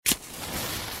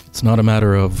It's not a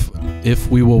matter of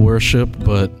if we will worship,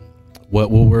 but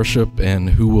what we'll worship and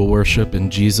who will worship. In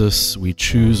Jesus, we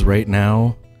choose right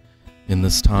now in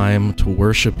this time to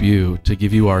worship you, to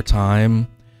give you our time,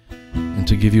 and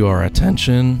to give you our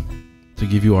attention, to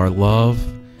give you our love,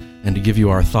 and to give you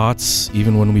our thoughts,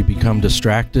 even when we become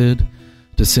distracted,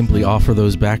 to simply offer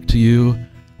those back to you.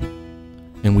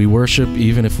 And we worship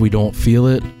even if we don't feel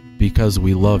it, because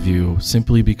we love you,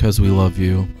 simply because we love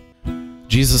you.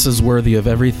 Jesus is worthy of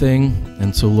everything,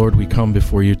 and so, Lord, we come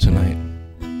before you tonight.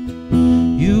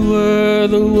 You were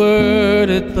the Word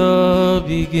at the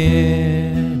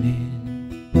beginning,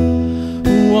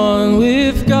 one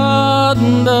with God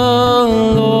and the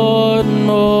Lord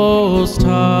Most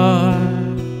High.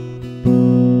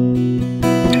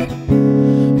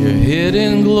 Your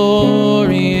hidden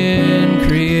glory in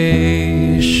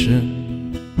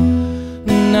creation,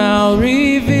 now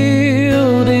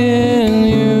revealed in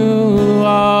you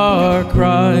are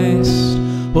Christ.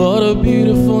 What a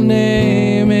beautiful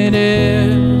name it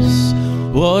is.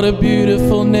 What a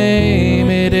beautiful name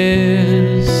it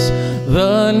is.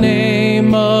 The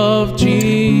name of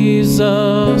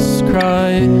Jesus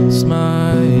Christ,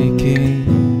 my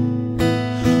King.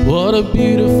 What a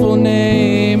beautiful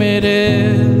name it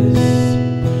is.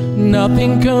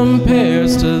 Nothing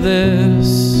compares to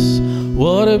this.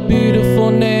 What a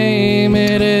beautiful name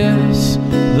it is.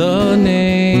 The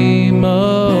name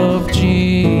of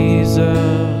Jesus.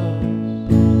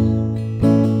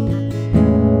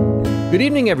 Good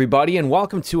evening, everybody, and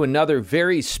welcome to another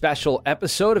very special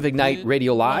episode of Ignite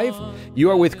Radio Live.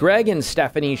 You are with Greg and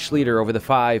Stephanie Schlueter over the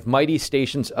 5 mighty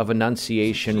stations of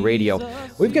Annunciation Radio.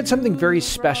 We've got something very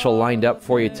special lined up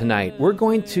for you tonight. We're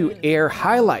going to air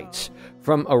highlights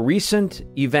from a recent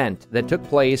event that took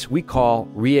place we call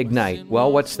Reignite.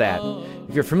 Well, what's that?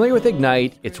 If you're familiar with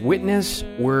Ignite, it's witness,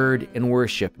 word, and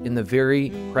worship in the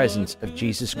very presence of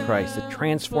Jesus Christ, the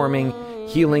transforming,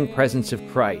 healing presence of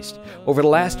Christ. Over the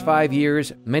last 5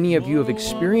 years, many of you have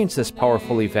experienced this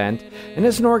powerful event, and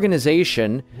as an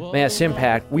organization, Mass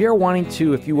Impact, we are wanting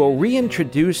to, if you will,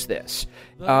 reintroduce this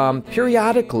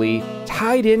periodically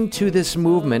tied into this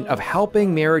movement of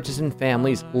helping marriages and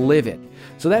families live it.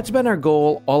 So that's been our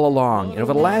goal all along. And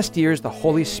over the last years, the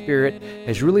Holy Spirit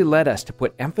has really led us to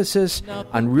put emphasis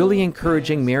on really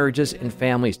encouraging marriages and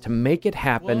families to make it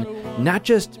happen, not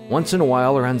just once in a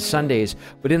while or on Sundays,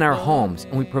 but in our homes.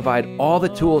 And we provide all the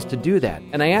tools to do that.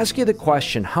 And I ask you the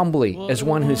question humbly, as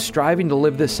one who's striving to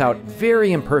live this out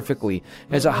very imperfectly,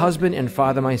 as a husband and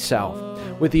father myself,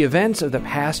 with the events of the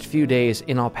past few days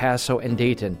in El Paso and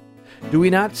Dayton, do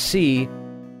we not see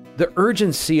the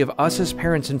urgency of us as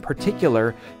parents in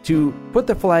particular to put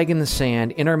the flag in the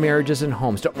sand in our marriages and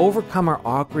homes, to overcome our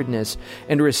awkwardness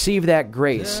and to receive that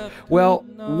grace? Well,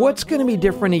 what's going to be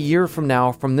different a year from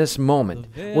now from this moment?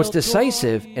 What's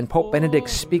decisive, and Pope Benedict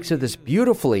speaks of this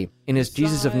beautifully in his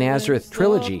Jesus of Nazareth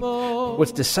trilogy,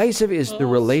 what's decisive is the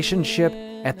relationship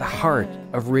at the heart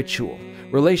of ritual,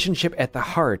 relationship at the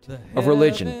heart of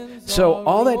religion. So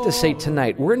all that to say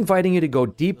tonight, we're inviting you to go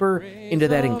deeper into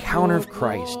that encounter of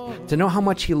Christ, to know how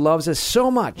much He loves us so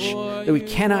much that we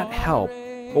cannot help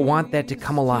but want that to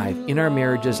come alive in our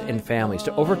marriages and families,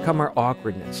 to overcome our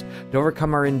awkwardness, to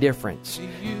overcome our indifference.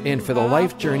 And for the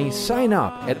life journey, sign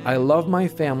up at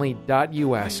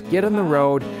ilovemyfamily.us. Get on the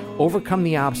road, overcome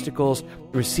the obstacles,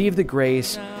 receive the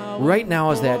grace. Right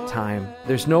now is that time.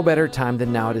 There's no better time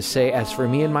than now to say, as for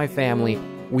me and my family,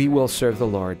 we will serve the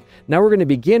Lord. Now we're going to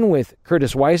begin with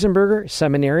Curtis Weisenberger,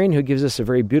 seminarian, who gives us a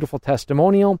very beautiful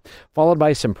testimonial, followed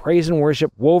by some praise and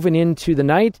worship woven into the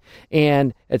night,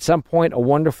 and at some point a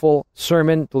wonderful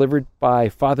sermon delivered by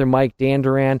Father Mike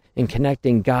Danduran in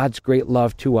connecting God's great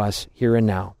love to us here and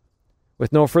now.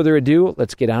 With no further ado,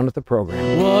 let's get on with the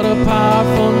program. What a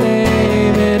powerful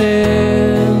name it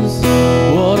is.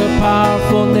 What a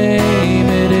powerful name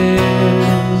it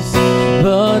is.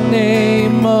 The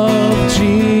name of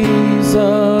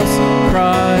Jesus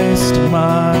Christ,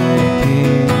 my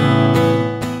King.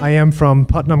 I am from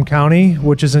Putnam County,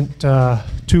 which isn't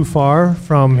too far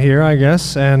from here, I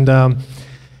guess, and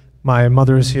my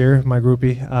mother is here, my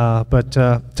groupie. But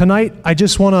tonight, I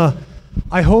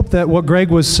hope that what Greg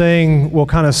was saying will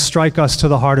kind of strike us to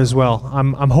the heart as well.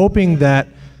 I'm hoping that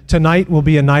tonight will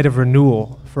be a night of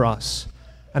renewal for us,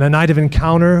 and a night of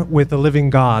encounter with the living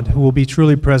God who will be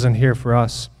truly present here for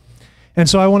us. And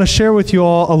so I want to share with you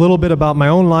all a little bit about my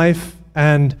own life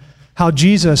and how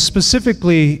Jesus,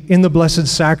 specifically in the Blessed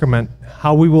Sacrament,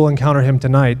 how we will encounter Him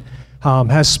tonight,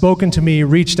 has spoken to me,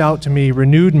 reached out to me,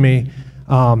 renewed me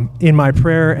in my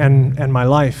prayer and my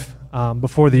life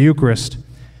before the Eucharist,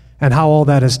 and how all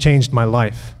that has changed my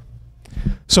life.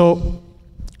 So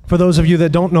For those of you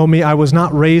that don't know me, I was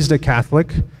not raised a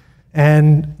Catholic,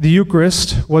 and the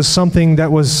Eucharist was something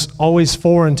that was always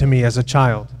foreign to me as a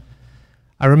child.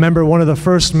 I remember one of the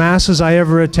first Masses I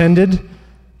ever attended,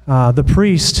 the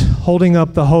priest holding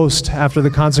up the host after the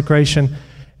consecration,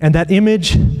 and that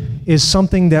image is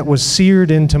something that was seared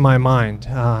into my mind.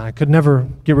 I could never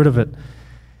get rid of it.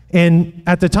 And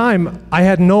at the time, I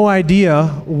had no idea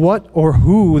what or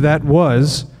who that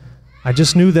was. I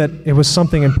just knew that it was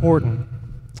something important.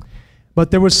 But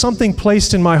there was something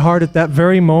placed in my heart at that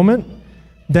very moment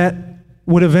that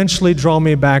would eventually draw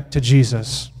me back to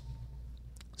Jesus.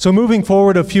 So moving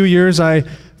forward a few years, I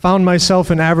found myself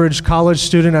an average college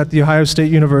student at The Ohio State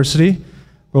University.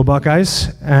 Go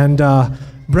Buckeyes. And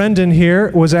Brendan here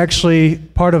was actually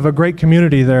part of a great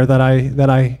community there that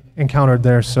I encountered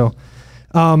there.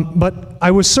 But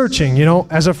I was searching,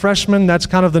 as a freshman, that's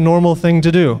kind of the normal thing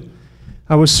to do.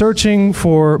 I was searching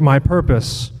for my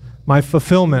purpose, my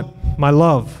fulfillment, my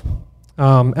love.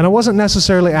 And I wasn't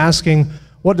necessarily asking,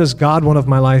 what does God want of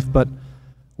my life, but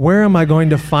where am I going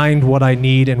to find what I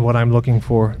need and what I'm looking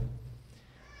for?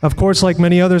 Of course, like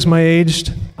many others my age,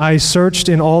 I searched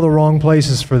in all the wrong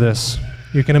places for this.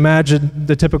 You can imagine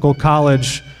the typical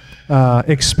college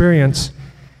experience.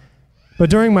 But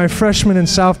during my freshman and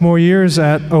sophomore years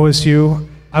at OSU,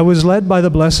 I was led by the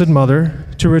Blessed Mother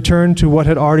to return to what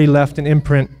had already left an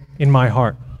imprint in my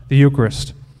heart, the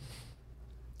Eucharist.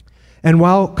 And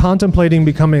while contemplating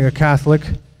becoming a Catholic,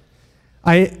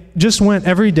 I just went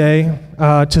every day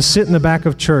to sit in the back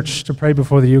of church to pray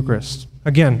before the Eucharist.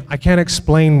 Again, I can't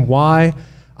explain why,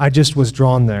 I just was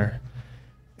drawn there.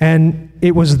 And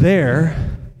it was there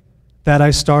that I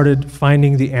started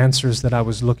finding the answers that I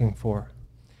was looking for.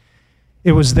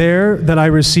 It was there that I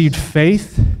received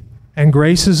faith and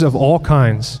graces of all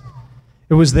kinds.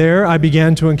 It was there I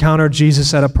began to encounter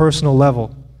Jesus at a personal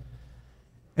level.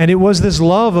 And it was this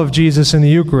love of Jesus in the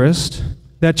Eucharist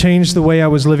that changed the way I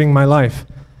was living my life.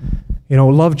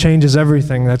 Love changes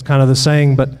everything, that's kind of the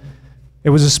saying, but it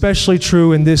was especially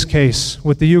true in this case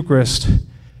with the Eucharist,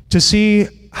 to see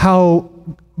how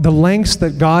the lengths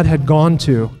that God had gone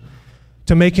to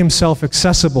make himself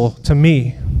accessible to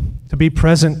me, to be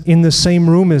present in the same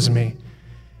room as me,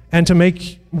 and to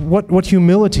make, what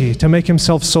humility, to make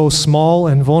himself so small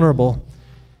and vulnerable.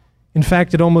 In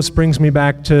fact, it almost brings me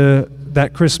back to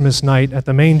that Christmas night at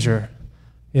the manger,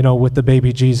 with the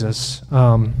baby Jesus.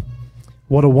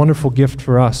 What a wonderful gift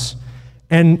for us.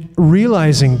 And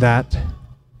realizing that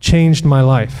changed my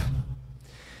life.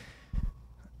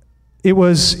 It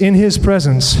was in his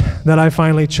presence that I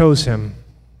finally chose him.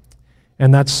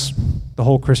 And that's the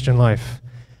whole Christian life.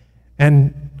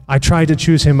 And I tried to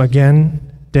choose him again,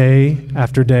 day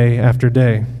after day after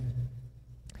day.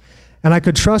 And I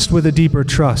could trust with a deeper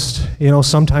trust.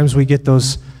 Sometimes we get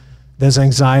those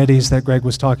anxieties that Greg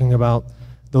was talking about,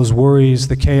 those worries,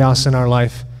 the chaos in our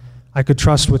life. I could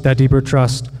trust with that deeper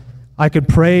trust. I could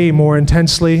pray more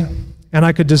intensely, and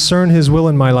I could discern his will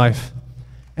in my life,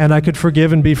 and I could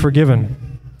forgive and be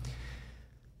forgiven.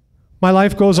 My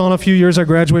life goes on a few years. I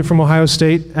graduate from Ohio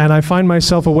State, and I find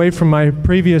myself away from my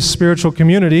previous spiritual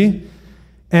community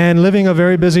and living a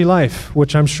very busy life,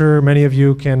 which I'm sure many of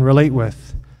you can relate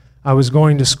with. I was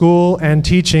going to school and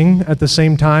teaching at the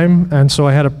same time, and so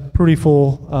I had a pretty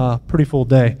full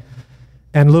day,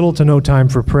 and little to no time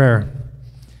for prayer.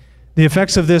 The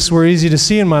effects of this were easy to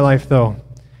see in my life, though.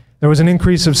 There was an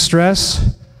increase of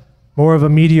stress, more of a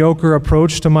mediocre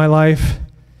approach to my life.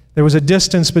 There was a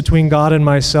distance between God and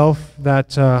myself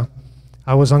that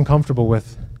I was uncomfortable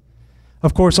with.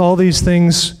 Of course, all these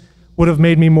things would have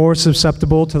made me more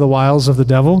susceptible to the wiles of the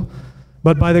devil,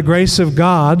 but by the grace of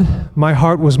God, my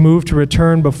heart was moved to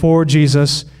return before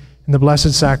Jesus in the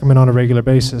Blessed Sacrament on a regular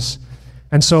basis.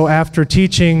 And so after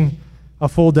teaching a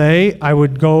full day, I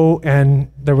would go,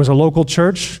 and there was a local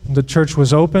church. The church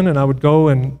was open, and I would go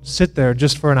and sit there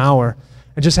just for an hour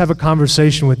and just have a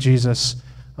conversation with Jesus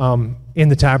in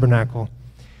the tabernacle.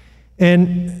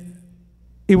 And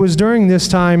it was during this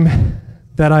time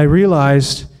that I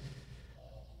realized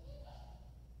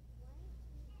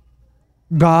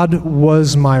God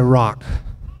was my rock,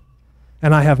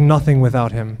 and I have nothing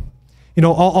without him.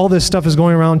 All this stuff is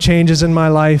going around, changes in my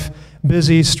life,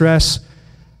 busy, stress,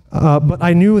 but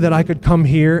I knew that I could come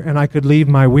here and I could leave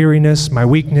my weariness, my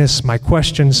weakness, my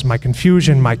questions, my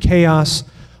confusion, my chaos,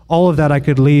 all of that I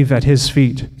could leave at his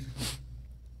feet.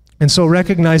 And so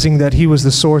recognizing that he was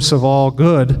the source of all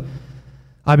good,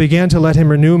 I began to let him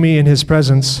renew me in his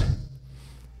presence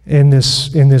in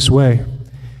this way.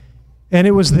 And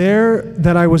it was there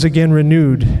that I was again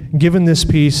renewed, given this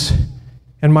peace,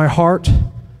 and my heart,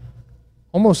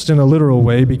 almost in a literal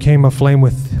way, became aflame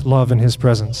with love in his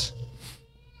presence.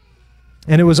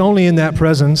 And it was only in that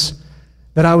presence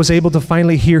that I was able to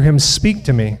finally hear him speak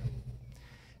to me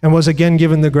and was again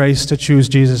given the grace to choose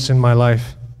Jesus in my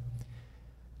life.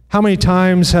 How many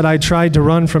times had I tried to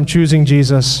run from choosing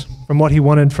Jesus, from what he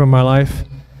wanted from my life?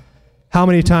 How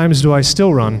many times do I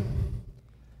still run?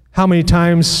 How many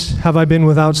times have I been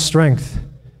without strength?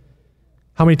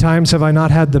 How many times have I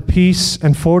not had the peace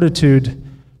and fortitude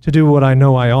to do what I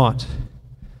know I ought?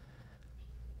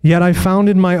 Yet I found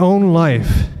in my own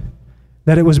life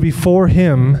that it was before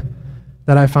him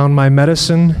that I found my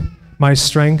medicine, my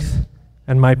strength,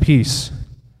 and my peace.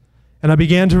 And I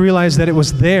began to realize that it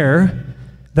was there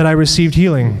that I received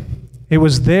healing. It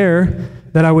was there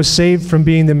that I was saved from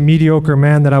being the mediocre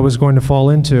man that I was going to fall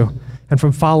into and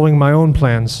from following my own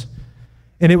plans.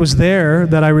 And it was there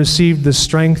that I received the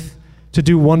strength to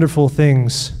do wonderful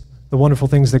things, the wonderful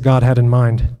things that God had in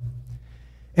mind.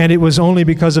 And it was only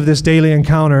because of this daily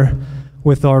encounter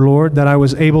with our Lord that I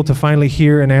was able to finally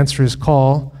hear and answer his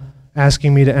call,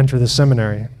 asking me to enter the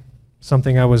seminary,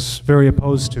 something I was very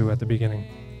opposed to at the beginning.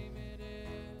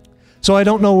 So I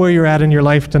don't know where you're at in your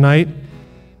life tonight,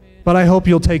 but I hope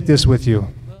you'll take this with you.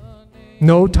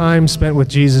 No time spent with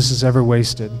Jesus is ever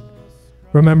wasted.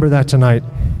 Remember that tonight.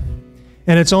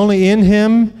 And it's only in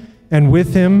him and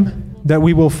with him that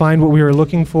we will find what we are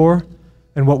looking for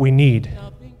and what we need.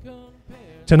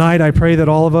 Tonight, I pray that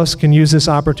all of us can use this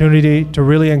opportunity to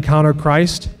really encounter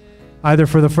Christ, either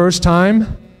for the first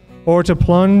time or to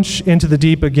plunge into the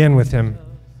deep again with him,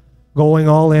 going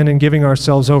all in and giving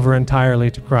ourselves over entirely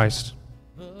to Christ.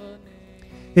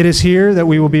 It is here that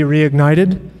we will be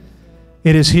reignited.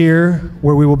 It is here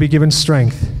where we will be given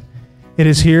strength. It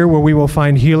is here where we will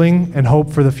find healing and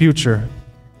hope for the future.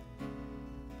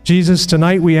 Jesus,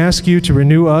 tonight we ask you to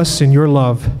renew us in your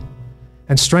love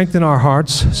and strengthen our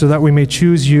hearts so that we may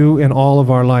choose you in all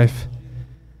of our life.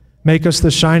 Make us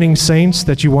the shining saints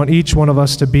that you want each one of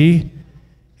us to be,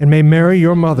 and may Mary,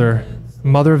 your mother,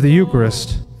 Mother of the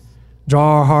Eucharist,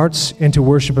 draw our hearts into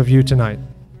worship of you tonight.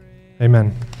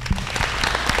 Amen.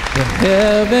 The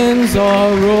heavens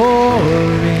are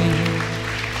roaring,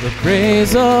 the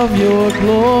praise of your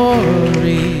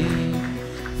glory,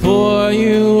 for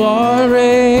you are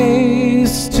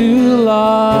raised to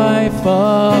life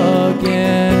again.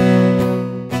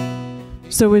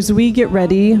 So as we get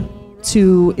ready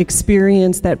to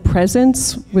experience that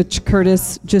presence, which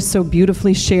Curtis just so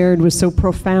beautifully shared, was so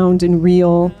profound and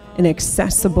real and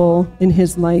accessible in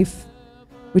his life,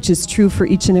 which is true for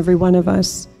each and every one of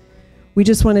us, we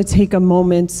just want to take a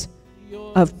moment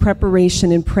of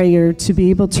preparation and prayer to be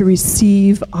able to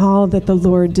receive all that the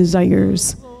Lord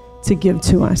desires to give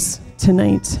to us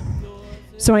tonight.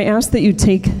 So I ask that you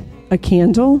take a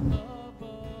candle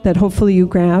that hopefully you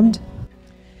grabbed,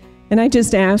 and I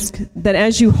just ask that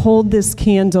as you hold this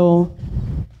candle,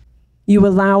 you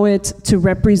allow it to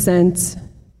represent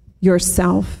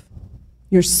yourself,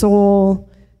 your soul,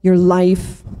 your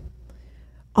life,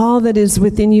 all that is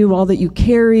within you, all that you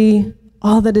carry,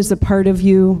 all that is a part of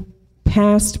you,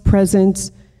 past,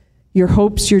 present, your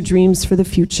hopes, your dreams for the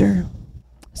future.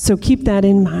 So keep that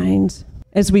in mind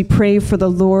as we pray for the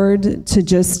Lord to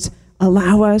just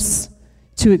allow us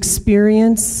to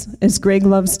experience, as Greg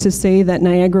loves to say, that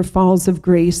Niagara Falls of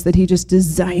grace that he just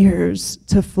desires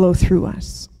to flow through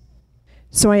us.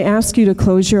 So I ask you to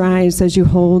close your eyes as you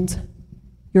hold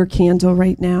your candle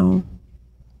right now.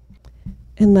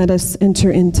 And let us enter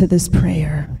into this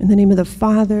prayer. In the name of the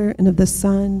Father, and of the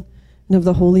Son, and of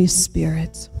the Holy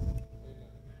Spirit.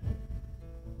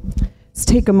 Let's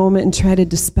take a moment and try to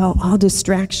dispel all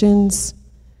distractions,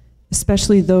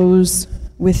 especially those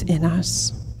within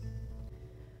us.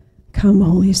 Come,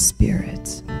 Holy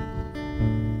Spirit.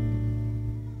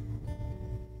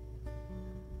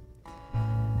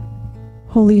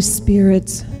 Holy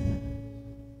Spirit,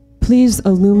 please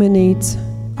illuminate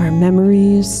our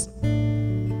memories,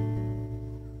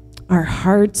 our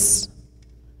hearts,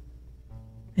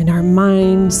 and our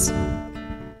minds,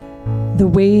 the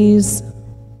ways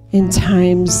and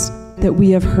times that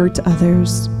we have hurt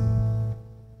others.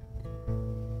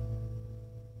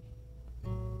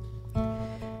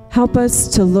 Help us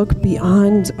to look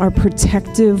beyond our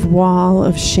protective wall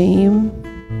of shame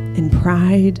and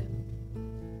pride.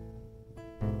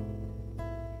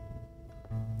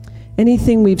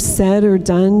 Anything we've said or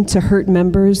done to hurt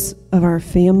members of our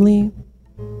family,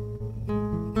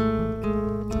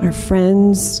 our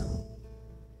friends,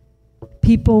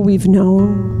 people we've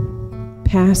known,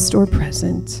 past or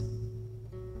present.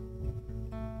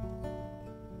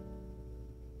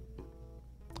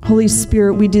 Holy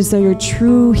Spirit, we desire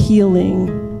true healing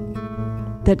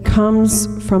that comes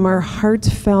from our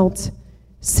heartfelt,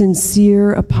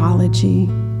 sincere apology.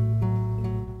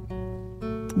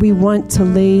 We want to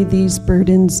lay these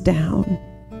burdens down.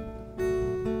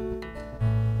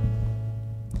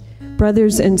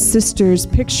 Brothers and sisters,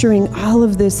 picturing all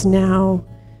of this now,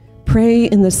 pray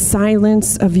in the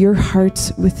silence of your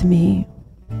heart with me.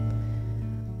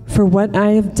 For what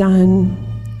I have done,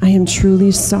 I am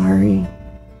truly sorry.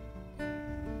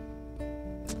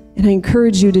 And I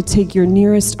encourage you to take your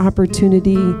nearest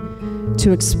opportunity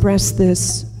to express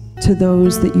this to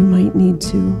those that you might need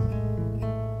to.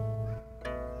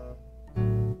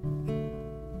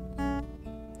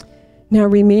 Now,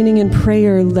 remaining in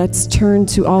prayer, let's turn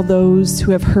to all those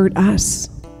who have hurt us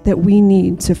that we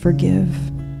need to forgive.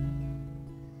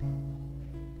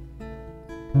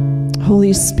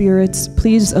 Holy Spirit,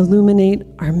 please illuminate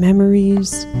our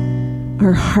memories,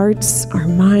 our hearts, our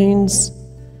minds,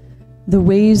 the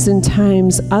ways and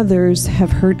times others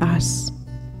have hurt us.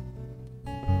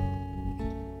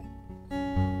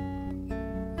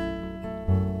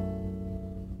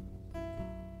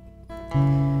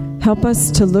 Help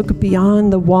us to look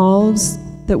beyond the walls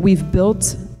that we've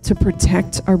built to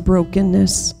protect our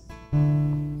brokenness.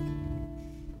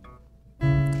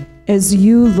 As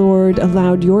you, Lord,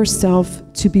 allowed yourself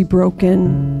to be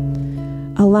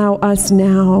broken, allow us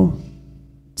now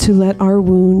to let our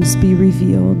wounds be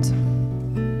revealed.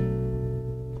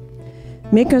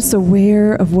 Make us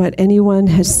aware of what anyone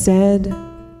has said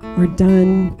or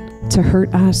done to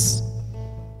hurt us.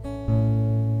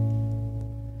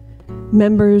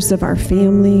 Members of our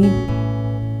family,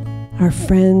 our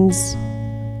friends,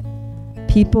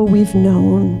 people we've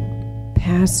known,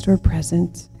 past or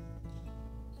present.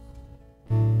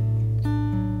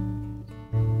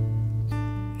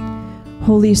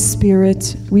 Holy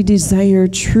Spirit, we desire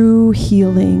true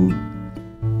healing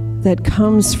that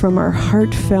comes from our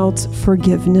heartfelt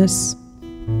forgiveness.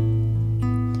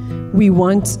 We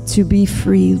want to be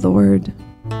free, Lord.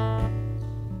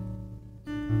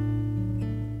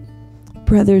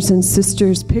 Brothers and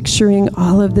sisters, picturing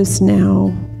all of this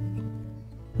now,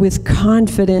 with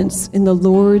confidence in the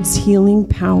Lord's healing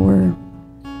power,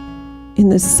 in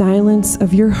the silence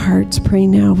of your heart, pray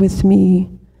now with me.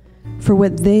 For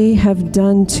what they have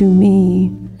done to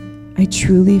me, I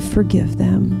truly forgive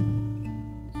them.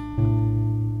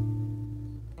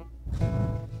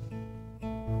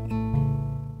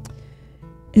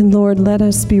 And Lord, let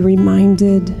us be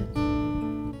reminded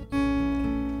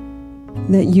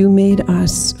that you made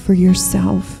us for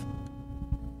yourself.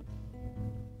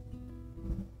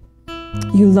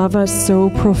 You love us so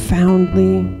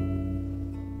profoundly.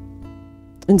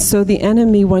 And so the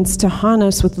enemy wants to haunt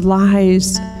us with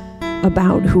lies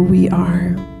about who we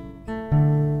are.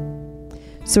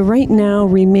 So right now,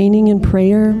 remaining in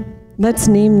prayer, let's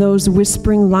name those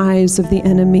whispering lies of the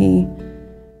enemy.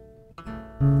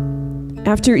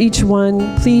 After each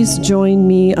one, please join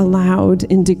me aloud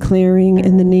in declaring,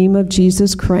 in the name of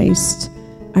Jesus Christ,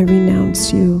 I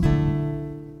renounce you.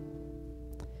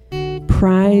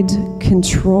 Pride,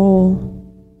 control,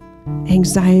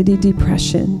 anxiety,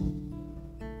 depression.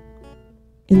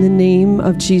 In the name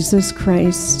of Jesus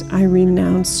Christ, I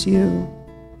renounce you.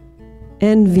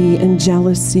 Envy and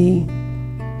jealousy.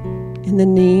 In the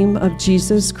name of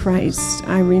Jesus Christ,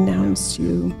 I renounce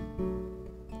you.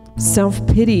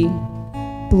 Self-pity,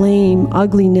 blame,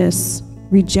 ugliness,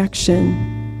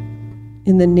 rejection.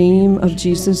 In the name of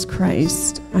Jesus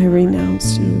Christ, I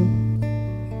renounce you.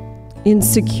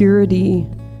 Insecurity,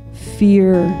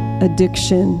 fear,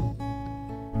 addiction.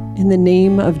 In the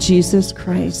name of Jesus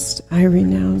Christ, I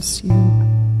renounce you.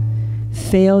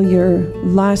 Failure,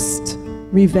 lust,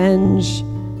 revenge,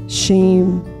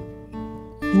 shame.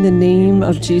 In the name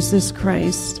of Jesus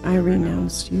Christ, I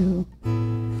renounce you.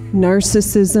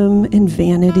 Narcissism and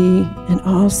vanity and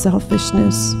all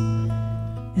selfishness.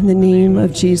 In the name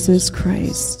of Jesus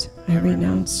Christ, I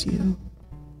renounce you.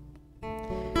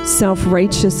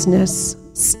 Self-righteousness,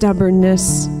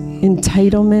 stubbornness,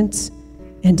 entitlement,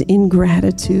 and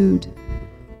ingratitude.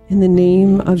 In the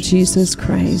name of Jesus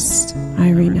Christ, I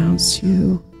renounce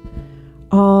you.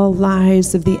 All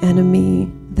lies of the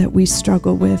enemy that we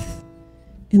struggle with.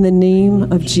 In the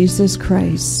name of Jesus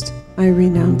Christ, I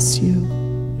renounce you.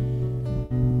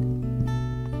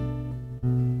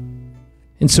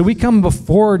 And so we come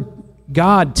before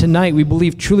God tonight, we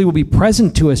believe truly will be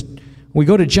present to us. We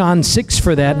go to John 6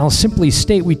 for that, and I'll simply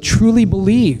state we truly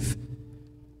believe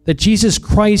that Jesus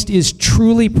Christ is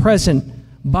truly present,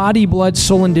 body, blood,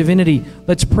 soul, and divinity.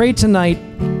 Let's pray tonight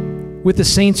with the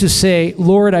saints who say,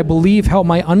 Lord, I believe, help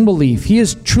my unbelief. He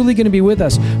is truly going to be with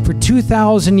us for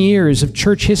 2,000 years of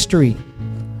church history.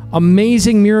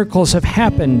 Amazing miracles have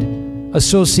happened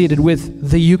associated with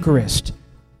the Eucharist.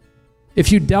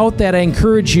 If you doubt that, I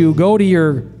encourage you, go to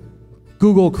your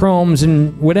Google Chromes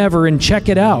and whatever and check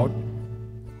it out.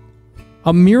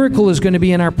 A miracle is going to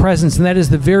be in our presence, and that is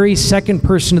the very second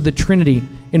person of the Trinity,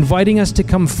 inviting us to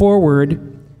come forward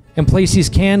and place these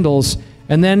candles,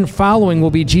 and then following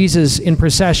will be Jesus in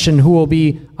procession, who will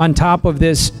be on top of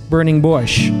this burning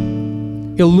bush,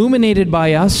 illuminated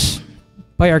by us,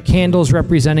 by our candles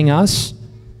representing us,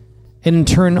 and in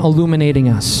turn illuminating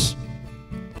us.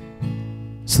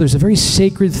 So there's a very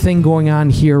sacred thing going on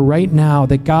here right now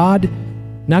that God,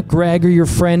 not Greg or your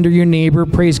friend or your neighbor,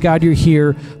 praise God you're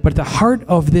here, but at the heart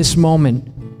of this moment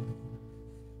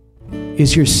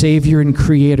is your Savior and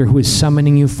Creator who is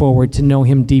summoning you forward to know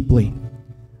Him deeply.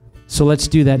 So let's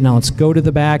do that now. Let's go to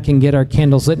the back and get our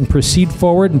candles lit and proceed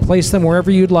forward and place them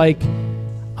wherever you'd like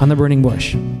on the burning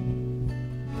bush. Oh,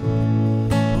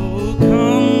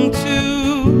 come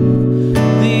to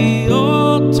the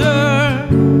altar.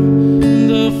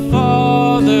 The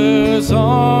Father's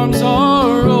arms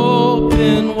are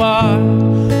open wide.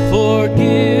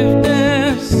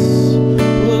 Forgiveness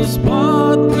was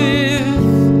bought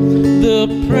with the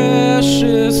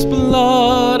precious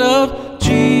blood of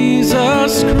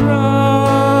Jesus Christ.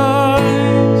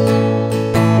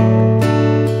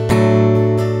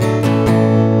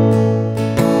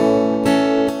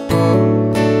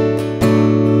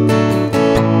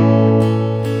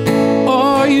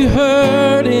 Are you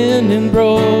hurting and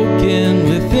broken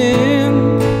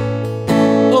within?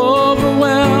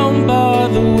 Overwhelmed by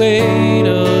the weight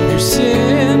of your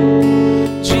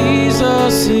sin?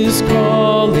 Jesus is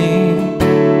calling.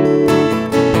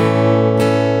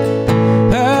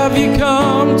 Have you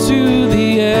come to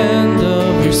the end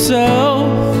of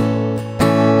yourself?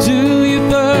 Do you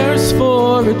thirst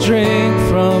for a drink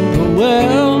from the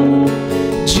well?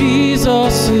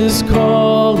 Jesus is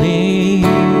calling.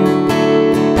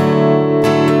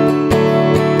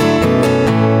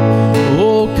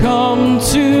 Oh, come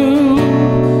to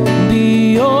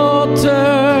the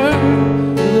altar.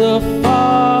 The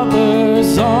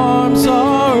Father's arms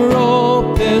are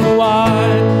open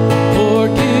wide.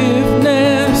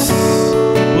 Forgiveness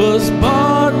was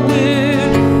bought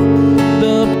with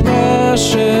the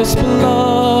precious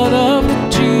blood of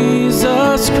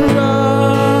Jesus Christ.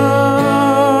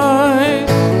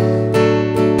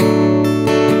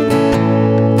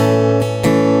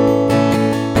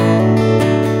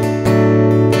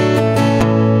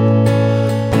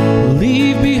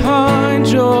 Leave behind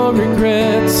your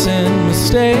regrets and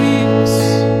mistakes.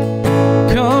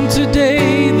 Come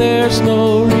today, there's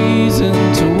no reason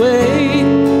to wait.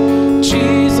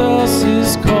 Jesus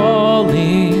is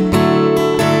calling.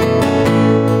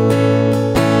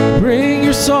 Bring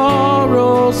your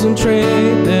sorrows and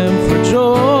trade them for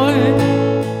joy.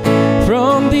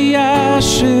 From the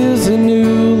ashes a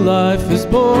new life is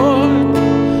born.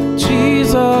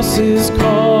 Jesus is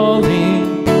calling.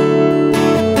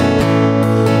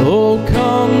 Oh,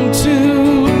 come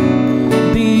to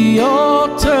the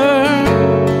altar.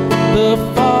 The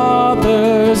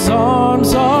Father's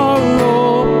arms are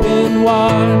open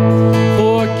wide.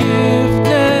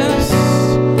 Forgiveness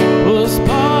was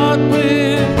bought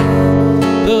with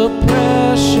the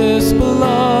precious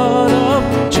blood of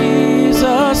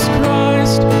Jesus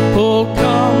Christ. Oh,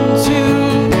 come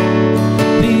to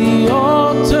the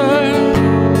altar.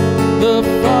 The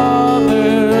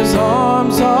Father's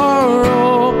arms are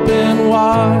open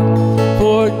wide.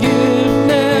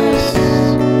 Forgiveness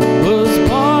was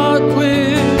bought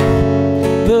with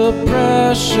the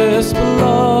precious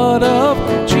blood of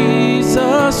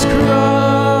Jesus Christ.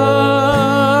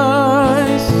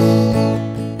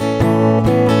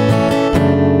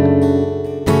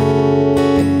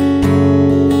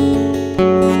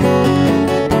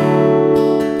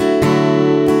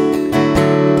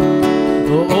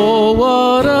 Oh,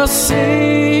 what a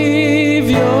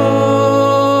Savior!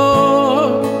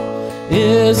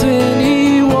 Isn't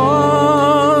He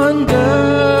wonderful?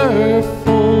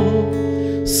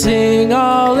 Sing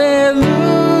hallelujah.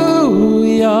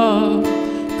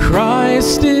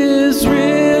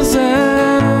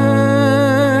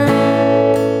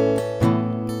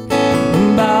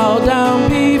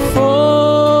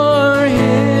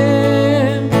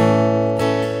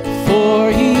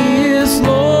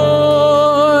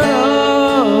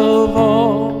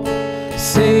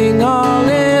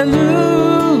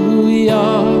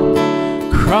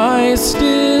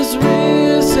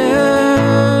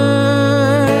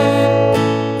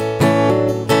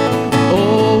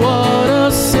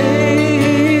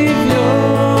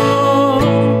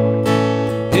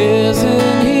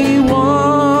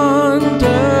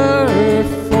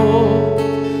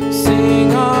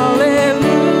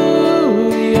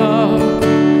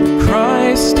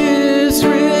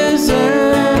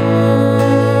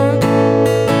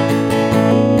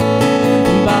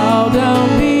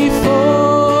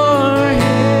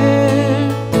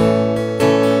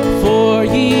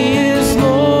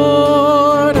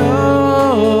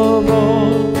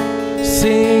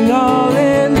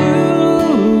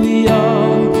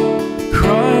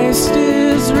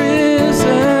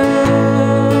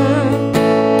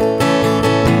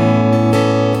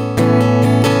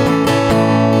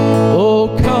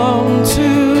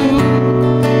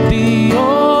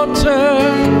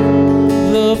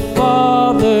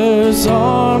 His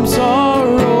arms are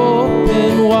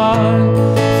open wide.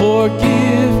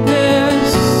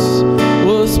 Forgiveness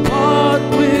was bought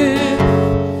with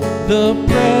the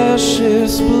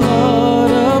precious blood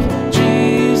of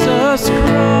Jesus Christ.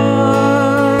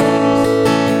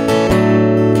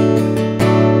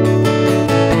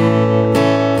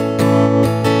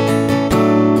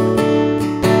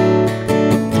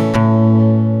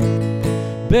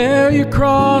 Bear your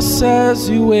cross as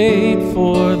you wait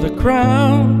for the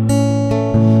crown.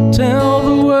 Tell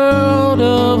the world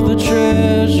of the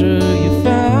treasure you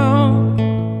found.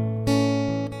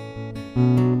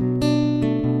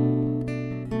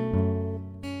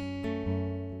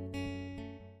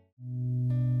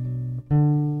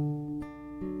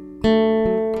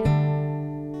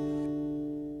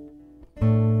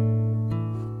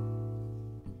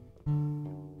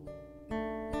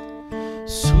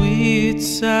 Sweet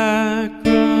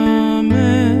sacrament,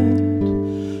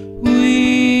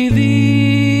 we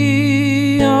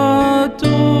thee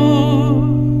adore.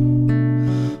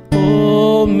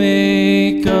 Oh,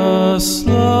 make us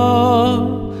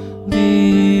love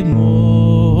thee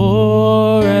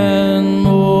more and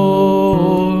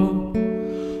more.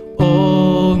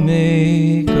 Oh,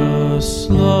 make us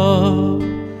love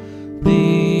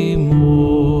thee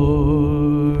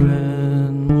more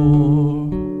and more.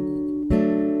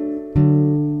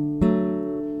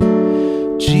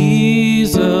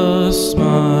 Jesus,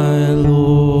 my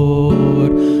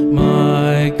Lord,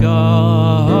 my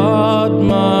God,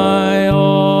 my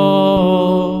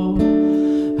all,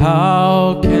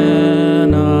 how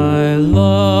can I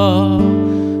love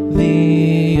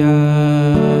thee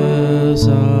as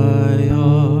I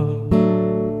ought,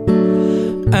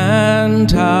 and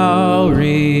how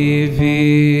revere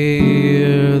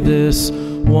this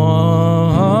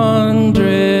wondrous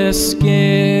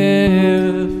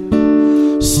gift,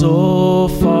 so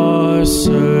far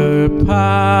surpassing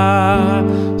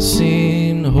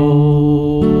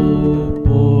hope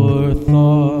or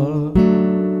thought.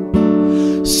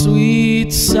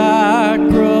 Sweet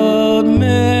sacrament,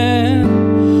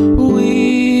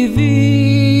 we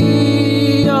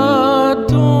thee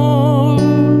adore.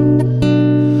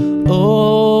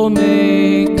 Oh,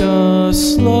 make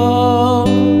us love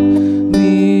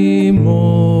thee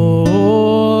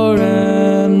more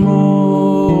and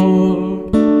more.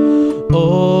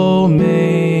 Oh,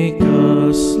 make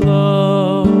us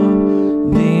love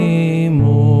thee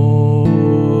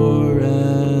more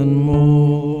and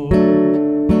more.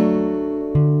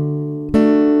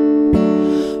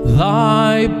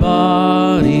 Thy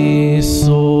body,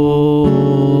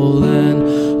 soul,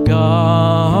 and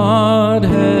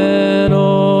Godhead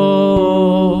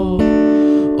all,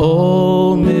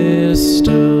 O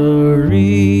mystery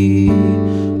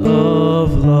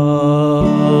of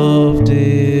love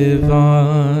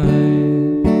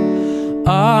divine,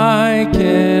 I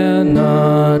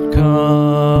cannot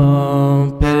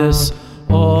compass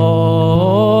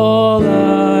all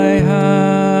I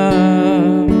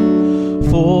have,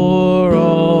 for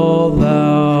all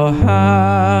thou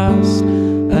hast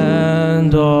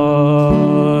and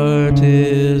art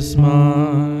is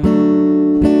mine.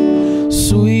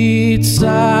 Sweet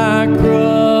sacrament,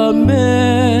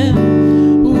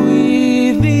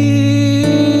 we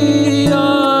thee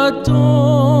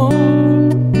adore.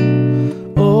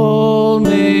 Oh,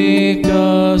 make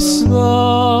us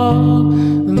love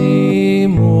thee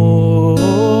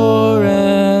more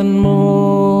and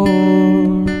more.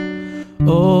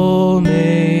 Oh,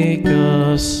 make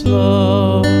us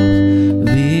love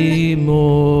thee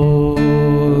more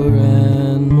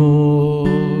and more.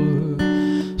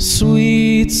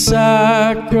 Sweet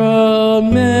sacrament,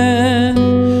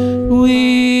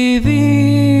 we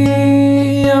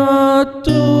thee adore.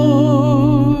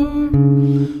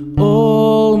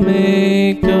 Oh,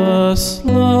 make us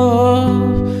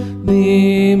love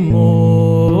thee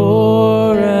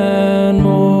more and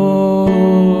more.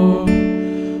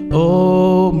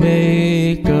 Oh,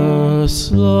 make us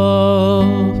love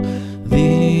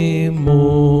thee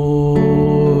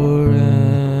more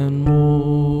and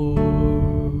more.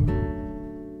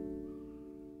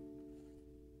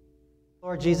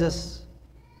 Lord Jesus,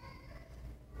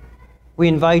 we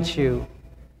invite you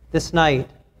this night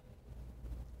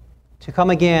to come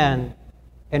again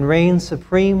and reign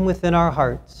supreme within our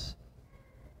hearts,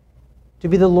 to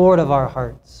be the Lord of our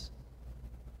hearts.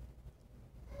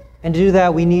 And to do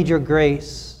that, we need your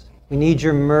grace, we need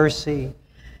your mercy,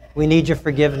 we need your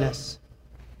forgiveness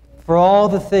for all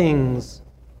the things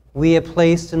we have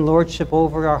placed in lordship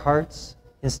over our hearts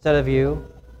instead of you.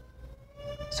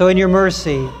 So in your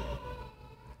mercy,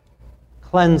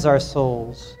 cleanse our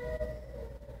souls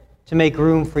to make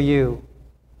room for you.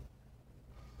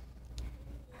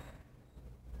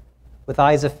 With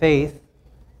eyes of faith,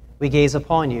 we gaze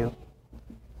upon you.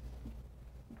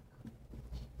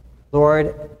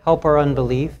 Lord, help our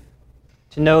unbelief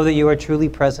to know that you are truly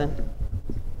present.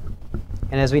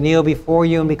 And as we kneel before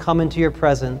you and we come into your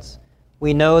presence,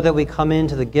 we know that we come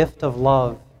into the gift of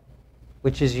love,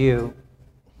 which is you.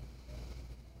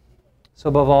 So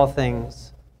above all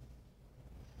things,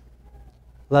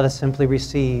 let us simply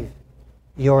receive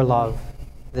your love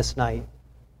this night.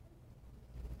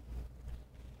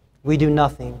 We do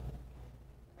nothing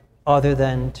other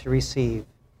than to receive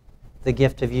the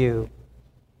gift of you,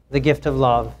 the gift of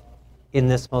love in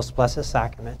this most blessed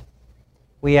sacrament.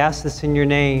 We ask this in your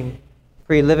name,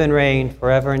 for you live and reign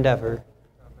forever and ever.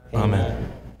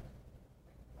 Amen.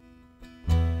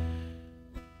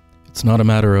 It's not a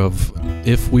matter of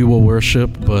if we will worship,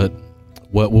 but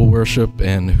what we'll worship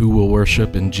and who will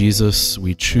worship. In Jesus,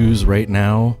 we choose right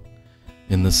now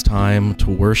in this time to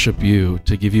worship you,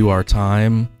 to give you our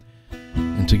time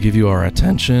and to give you our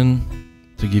attention,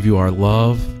 to give you our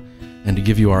love and to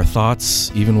give you our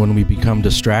thoughts, even when we become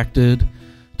distracted,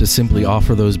 to simply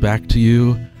offer those back to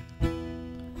you.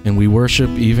 And we worship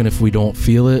even if we don't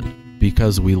feel it,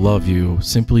 because we love you,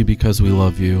 simply because we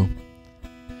love you.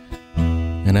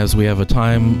 And as we have a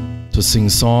time to sing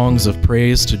songs of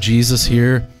praise to Jesus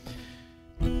here,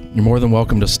 you're more than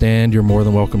welcome to stand, you're more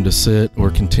than welcome to sit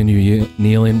or continue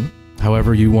kneeling.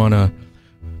 However you want to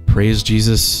praise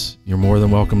Jesus, you're more than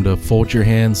welcome to fold your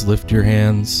hands, lift your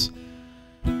hands.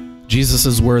 Jesus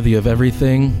is worthy of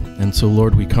everything, and so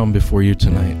Lord, we come before you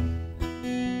tonight.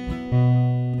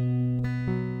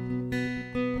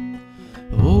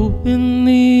 Open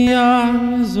the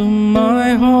eyes of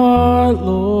my heart,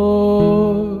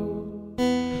 Lord.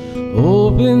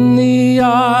 Open the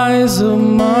eyes of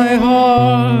my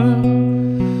heart.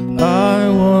 I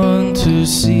want to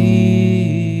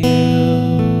see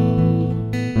you.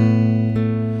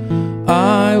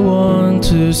 I want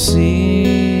to see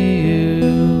you.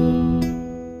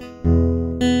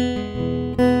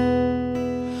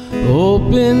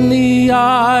 Open the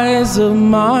eyes of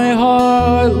my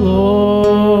heart,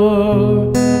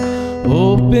 Lord.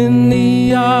 Open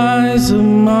the eyes of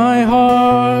my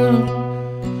heart.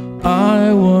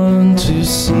 I want to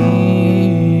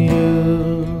see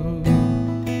you.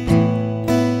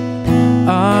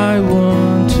 I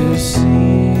want to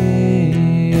see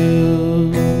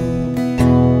you.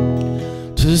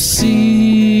 To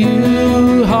see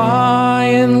you high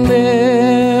and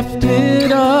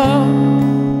lifted up,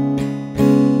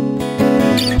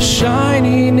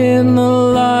 shining in the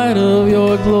light of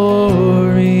your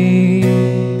glory.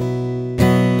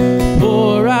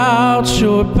 Pour out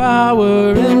your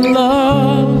power and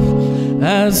love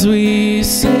as we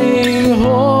sing,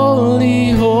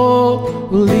 holy,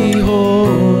 holy,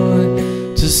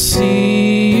 holy. To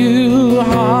see you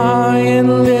high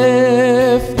and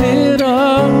lifted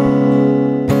up,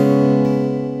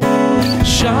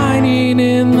 shining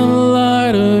in the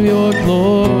light of your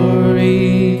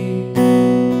glory.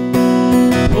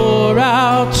 Pour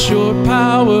out your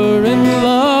power and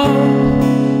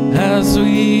love as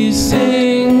we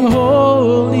sing,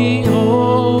 holy,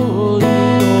 holy,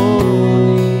 holy.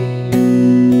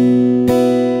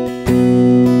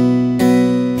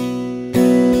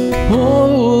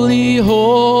 Holy,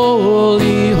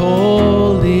 holy,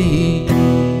 holy.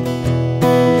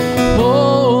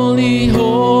 Holy,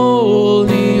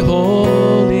 holy,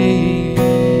 holy.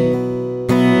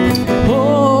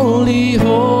 Holy,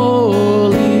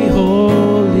 holy,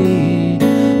 holy.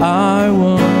 I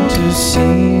want to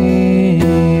see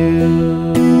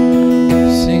you.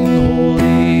 Sing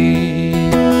holy.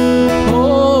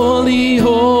 Holy,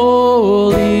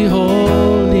 holy,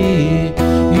 holy.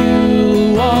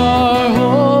 You are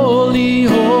holy,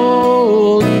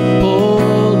 holy,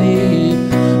 holy.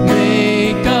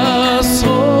 Make us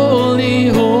holy,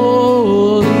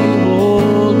 holy,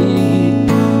 holy.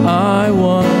 I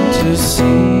want to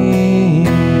see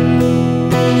you.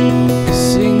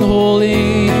 Sing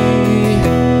holy.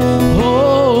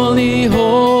 Holy,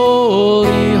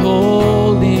 holy,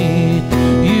 holy.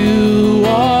 You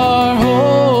are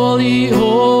holy,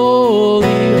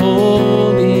 holy,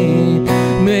 holy.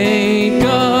 Make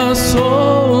us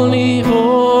holy,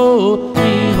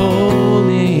 holy,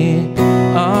 holy.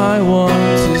 I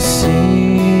want to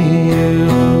see you.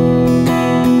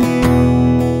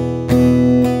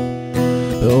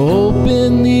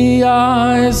 Open the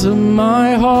eyes of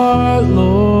my heart,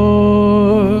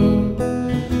 Lord.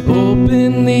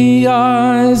 Open the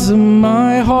eyes of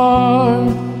my heart.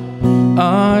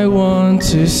 I want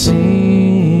to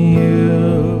see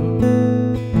you.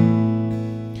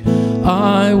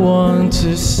 I want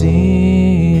to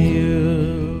see you.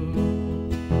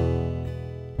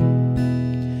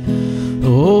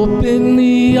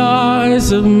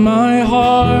 eyes of my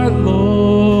heart,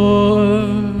 Lord.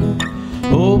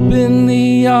 Open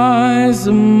the eyes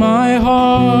of my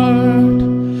heart.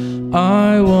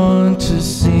 I want to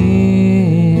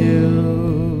see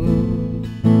you.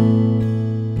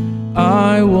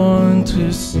 I want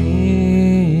to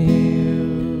see you.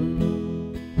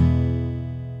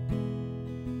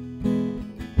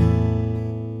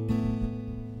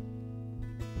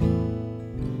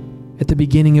 At the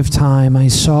beginning of time, I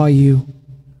saw you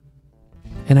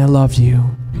and I loved you.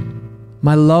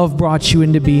 My love brought you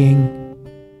into being.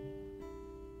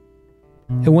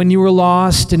 And when you were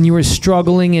lost and you were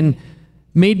struggling and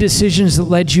made decisions that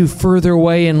led you further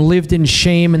away and lived in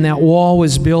shame and that wall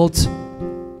was built,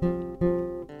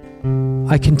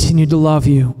 I continued to love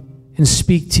you and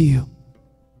speak to you.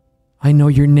 I know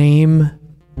your name.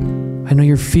 I know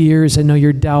your fears. I know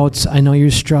your doubts. I know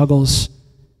your struggles.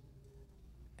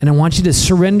 And I want you to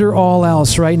surrender all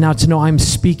else right now to know I'm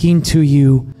speaking to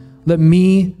you. Let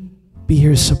me be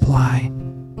your supply.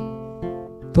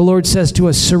 The Lord says to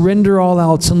us, surrender all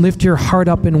else and lift your heart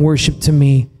up in worship to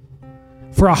me.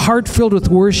 For a heart filled with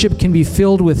worship can be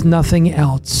filled with nothing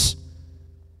else.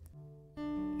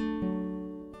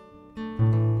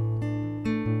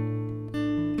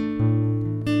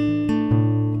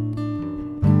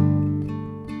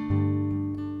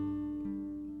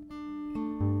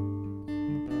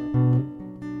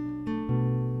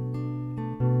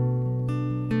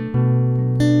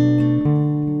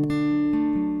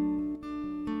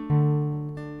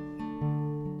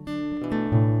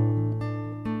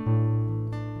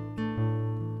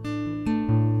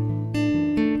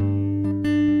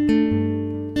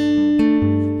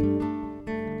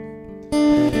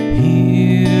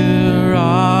 Here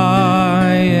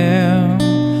I am,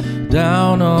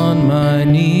 down on my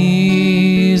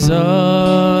knees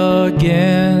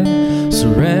again,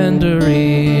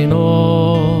 surrendering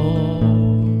all,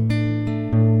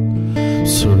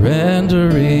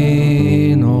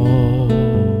 surrendering all.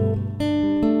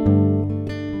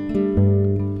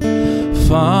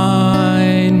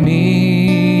 Find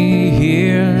me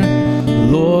here,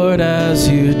 Lord, as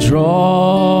you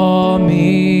draw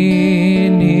me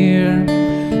near,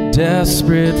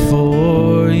 desperate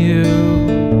for you,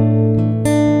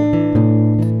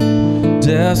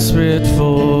 desperate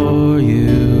for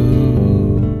you.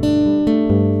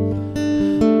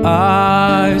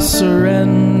 I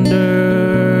surrender.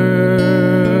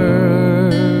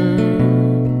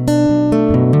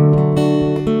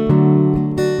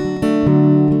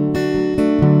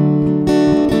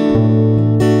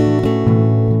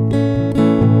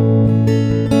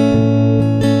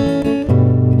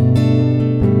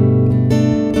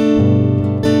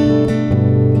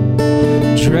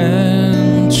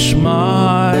 Drench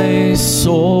my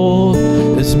soul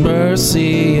as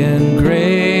mercy and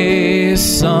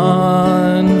grace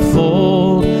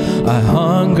unfold. I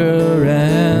hunger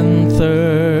and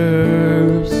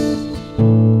thirst.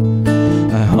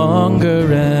 I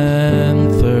hunger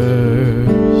and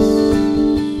thirst.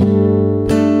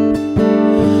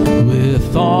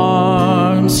 With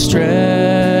arms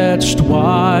stretched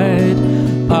wide,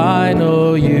 I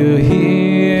know you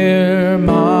hear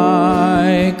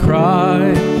my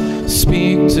cry.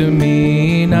 Speak to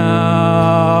me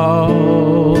now.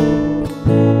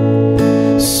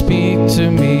 Speak to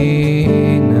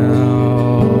me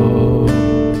now.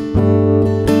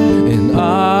 And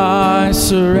I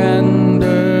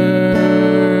surrender.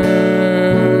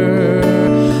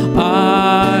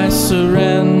 I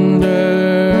surrender.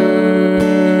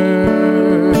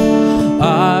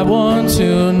 I want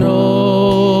to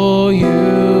know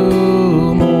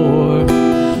you more.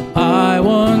 I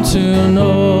want to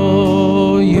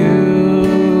know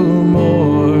you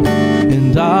more.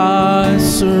 And I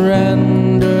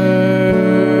surrender.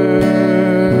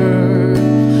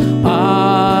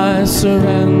 I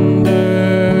surrender.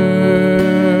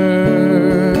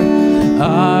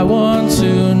 I want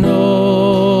to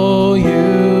know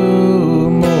you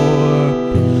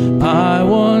more. I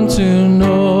want to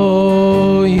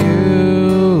know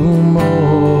you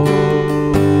more.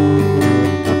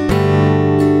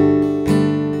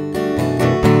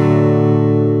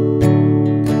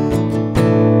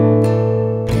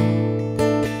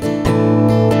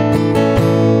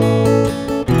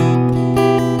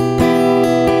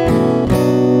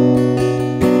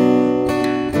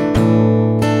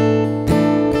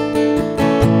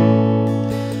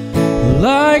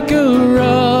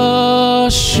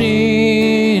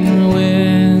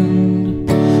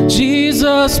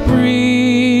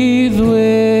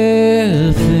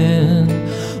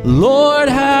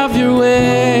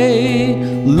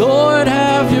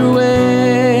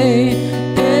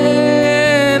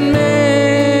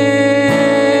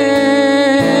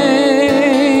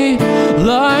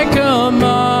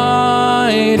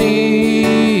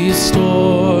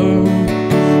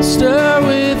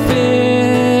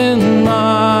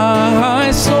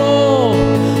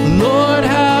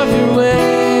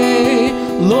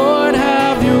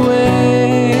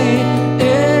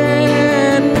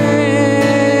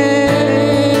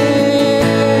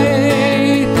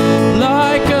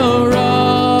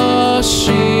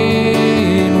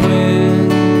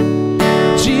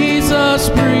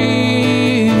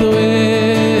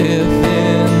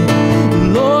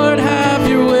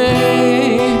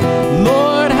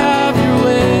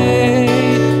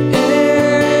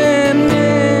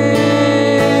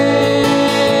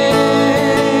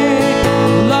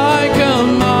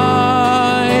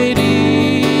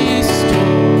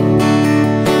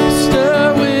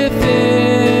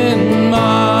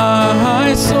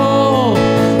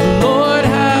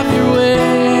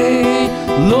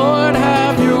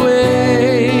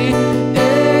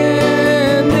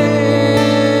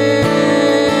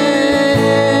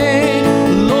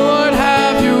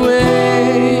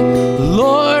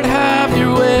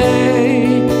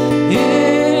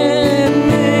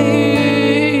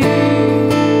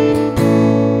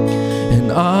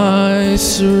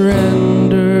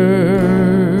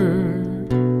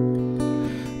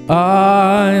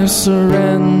 I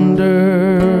surrender.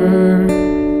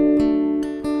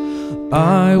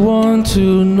 I want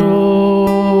to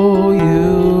know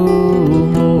you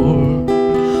more.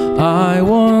 I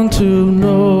want to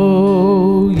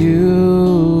know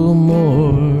you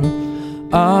more.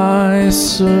 I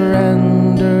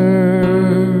surrender.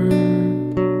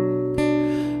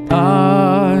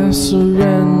 I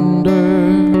surrender.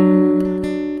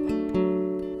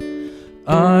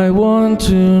 I want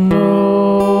to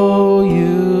know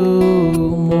you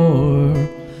more.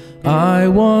 I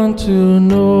want to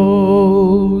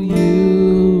know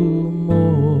you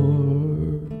more.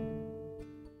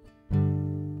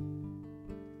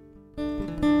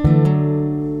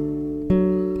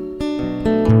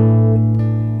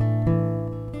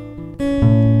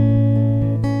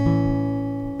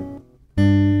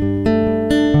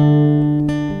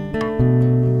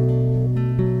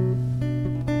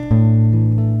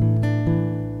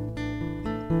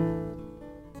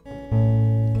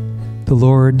 The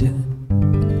Lord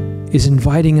is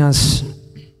inviting us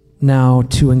now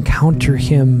to encounter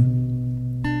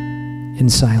Him in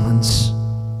silence.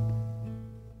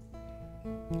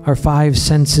 Our five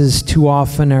senses too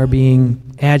often are being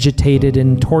agitated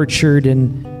and tortured,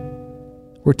 and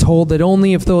we're told that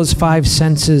only if those five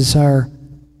senses are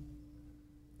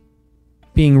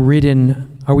being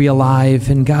ridden are we alive,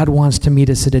 and God wants to meet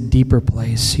us at a deeper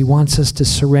place. He wants us to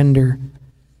surrender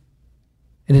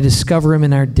and to discover Him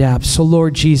in our depths. So,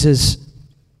 Lord Jesus,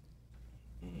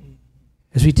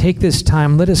 as we take this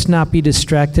time, let us not be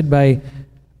distracted by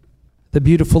the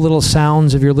beautiful little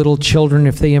sounds of your little children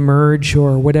if they emerge,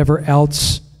 or whatever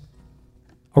else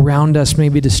around us may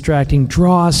be distracting.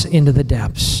 Draw us into the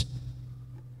depths.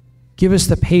 Give us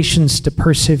the patience to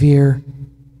persevere.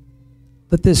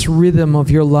 Let this rhythm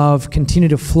of your love continue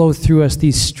to flow through us,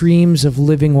 these streams of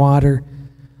living water.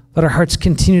 Let our hearts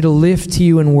continue to lift to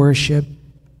you in worship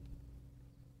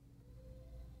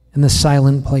in the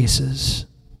silent places.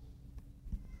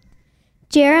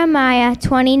 Jeremiah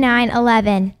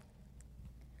 29:11.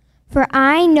 For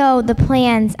I know the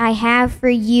plans I have for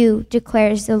you,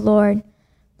 declares the Lord.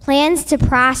 Plans to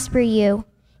prosper you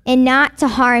and not to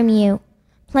harm you.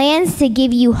 Plans to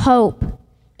give you hope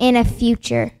and a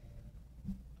future.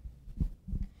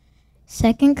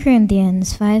 2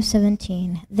 Corinthians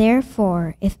 5:17.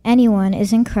 Therefore, if anyone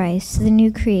is in Christ, the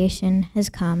new creation has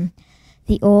come.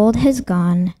 The old has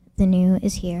gone, the new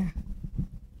is here.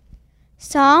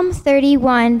 Psalm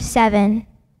 31:7.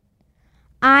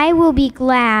 I will be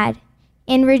glad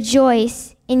and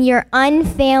rejoice in your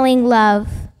unfailing love,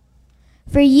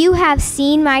 for you have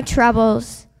seen my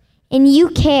troubles, and you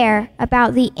care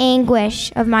about the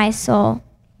anguish of my soul.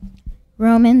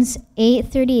 Romans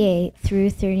 8:38 through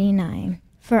 39.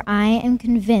 For I am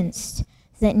convinced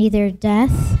that neither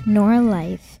death nor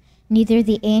life, neither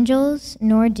the angels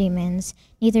nor demons,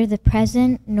 neither the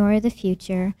present nor the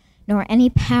future, nor any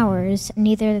powers,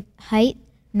 neither height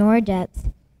nor depth,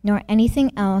 nor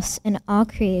anything else in all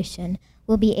creation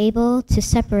will be able to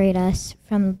separate us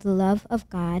from the love of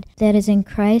God that is in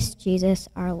Christ Jesus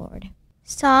our Lord.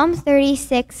 Psalm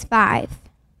 36:5.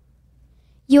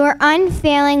 Your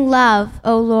unfailing love,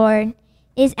 O Lord,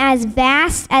 is as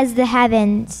vast as the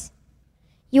heavens.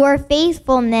 Your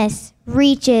faithfulness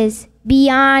reaches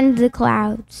beyond the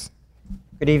clouds.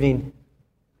 Good evening.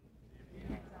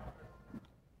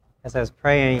 As I was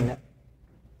praying, a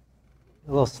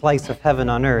little slice of heaven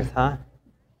on earth, huh?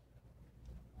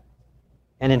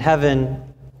 And in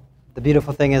heaven, the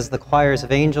beautiful thing is the choirs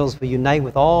of angels will unite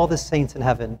with all the saints in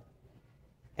heaven.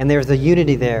 And there's a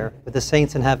unity there with the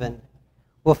saints in heaven.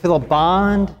 We'll feel a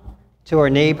bond to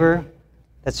our neighbor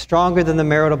that's stronger than the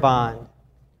marital bond.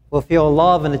 We'll feel a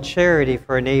love and a charity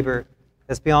for our neighbor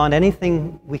that's beyond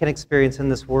anything we can experience in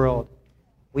this world.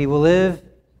 We will live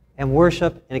and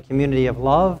worship in a community of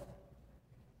love,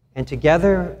 and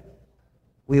together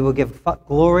we will give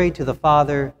glory to the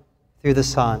Father through the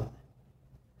Son.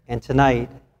 And tonight,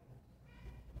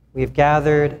 we've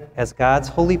gathered as God's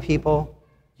holy people,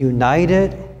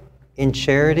 united in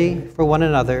charity for one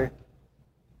another,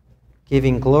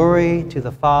 giving glory to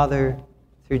the Father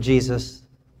through Jesus,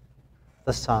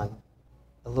 the Son.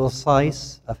 A little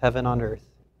slice of heaven on earth.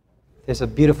 There's a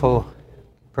beautiful,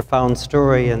 profound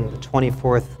story in the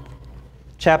 24th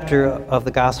chapter of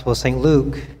the Gospel of St.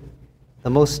 Luke. The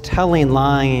most telling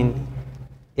line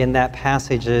in that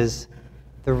passage is,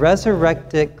 the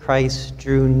resurrected Christ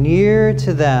drew near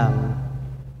to them,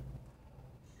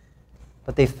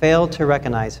 but they failed to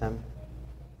recognize him.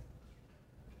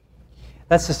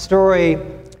 That's the story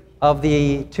of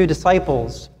the two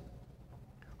disciples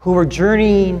who were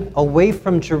journeying away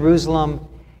from Jerusalem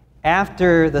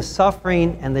after the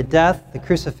suffering and the death, the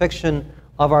crucifixion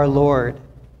of our Lord.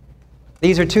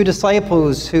 These are two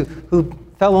disciples who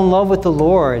fell in love with the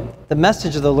Lord, the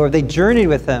message of the Lord. They journeyed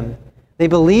with him. They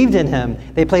believed in him.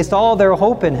 They placed all their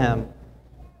hope in him.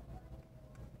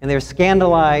 And they were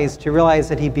scandalized to realize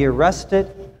that he'd be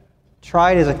arrested,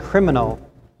 tried as a criminal,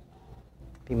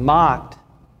 be mocked,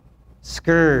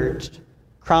 scourged,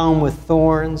 crowned with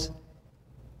thorns,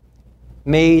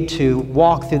 made to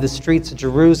walk through the streets of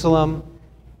Jerusalem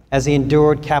as he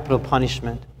endured capital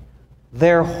punishment.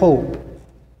 Their hope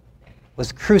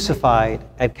was crucified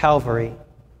at Calvary,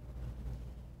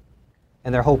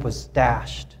 and their hope was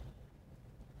dashed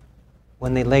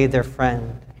when they laid their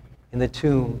friend in the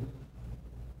tomb.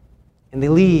 And they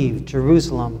leave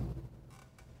Jerusalem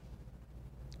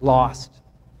lost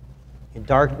in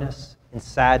darkness, in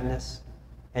sadness,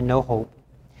 and no hope.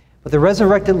 But the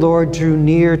resurrected Lord drew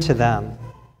near to them,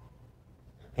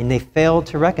 and they failed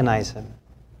to recognize him.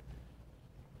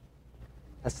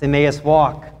 That's the Emmaus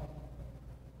walk.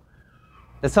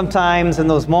 That sometimes in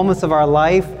those moments of our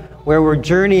life where we're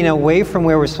journeying away from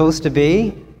where we're supposed to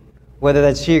be, whether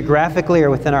that's geographically or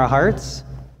within our hearts,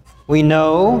 we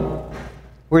know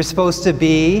we're supposed to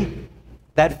be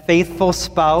that faithful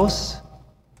spouse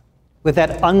with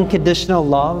that unconditional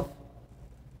love,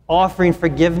 offering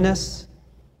forgiveness,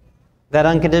 that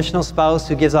unconditional spouse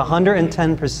who gives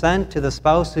 110% to the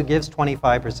spouse who gives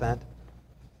 25%.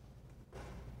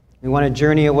 We want to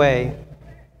journey away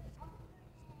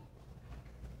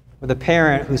with a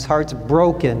parent whose heart's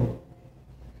broken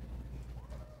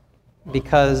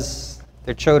because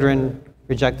their children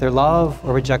reject their love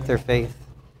or reject their faith.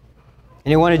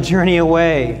 And you want to journey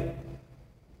away,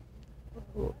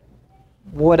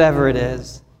 whatever it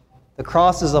is, the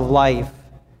crosses of life,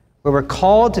 where we're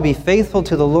called to be faithful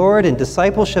to the Lord in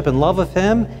discipleship and love of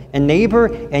him and neighbor,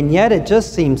 and yet it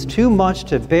just seems too much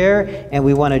to bear, and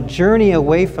we want to journey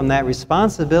away from that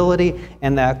responsibility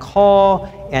and that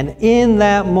call, and in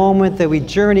that moment that we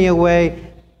journey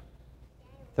away,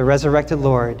 the resurrected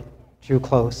Lord drew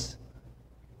close.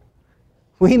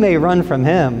 We may run from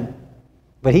him,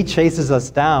 but he chases us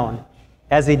down,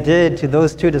 as he did to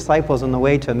those two disciples on the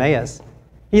way to Emmaus.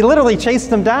 He literally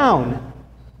chased them down.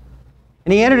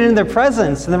 And he entered into their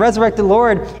presence, and the resurrected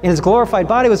Lord in his glorified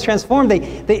body was transformed.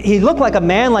 He looked like a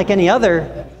man like any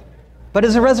other, but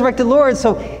as a resurrected Lord,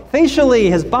 so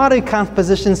facially his body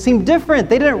composition seemed different.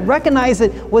 They didn't recognize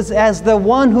it was as the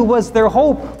one who was their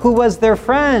hope, who was their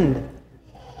friend.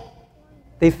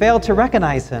 They failed to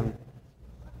recognize him.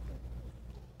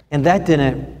 And that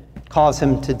didn't cause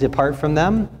him to depart from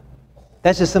them.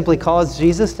 That just simply caused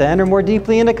Jesus to enter more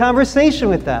deeply into conversation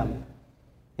with them.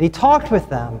 And he talked with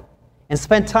them and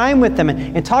spent time with them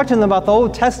and talked to them about the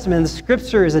Old Testament and the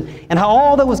Scriptures and how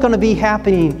all that was going to be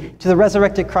happening to the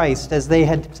resurrected Christ, as they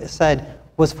had said,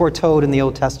 was foretold in the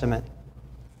Old Testament.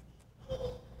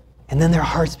 And then their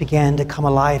hearts began to come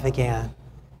alive again.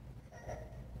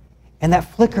 And that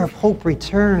flicker of hope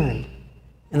returned.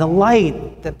 And the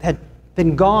light that had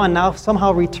been gone now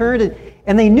somehow returned.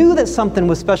 And they knew that something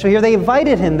was special here. They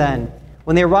invited him then,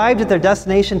 when they arrived at their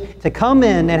destination, to come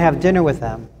in and have dinner with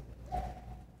them.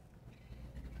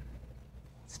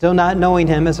 Still not knowing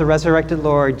him as a resurrected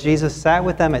Lord, Jesus sat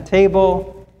with them at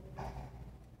table.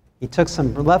 He took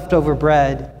some leftover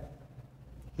bread.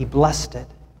 He blessed it.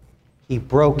 He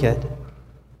broke it.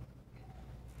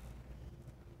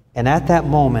 And at that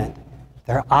moment,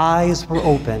 their eyes were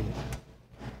opened.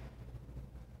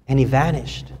 And he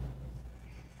vanished.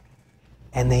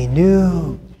 And they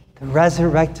knew the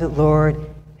resurrected Lord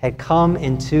had come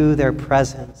into their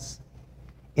presence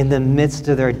in the midst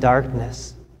of their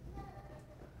darkness.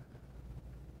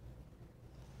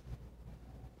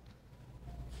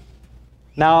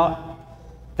 Now,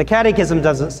 the Catechism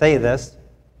doesn't say this,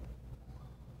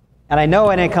 and I know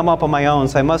I didn't come up on my own,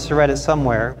 so I must have read it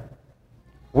somewhere.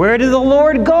 Where did the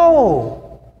Lord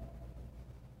go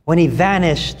when he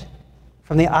vanished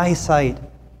from the eyesight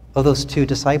of those two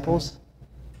disciples?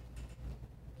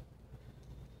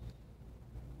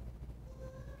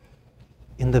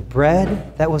 In the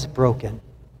bread that was broken,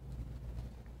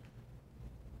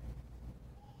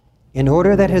 in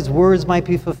order that his words might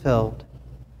be fulfilled,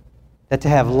 that to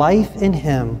have life in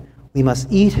him, we must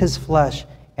eat his flesh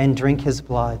and drink his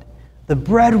blood. The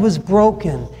bread was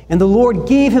broken, and the Lord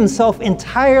gave himself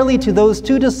entirely to those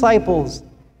two disciples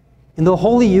in the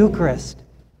Holy Eucharist,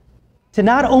 to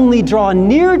not only draw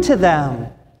near to them,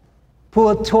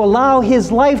 but to allow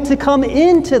his life to come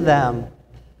into them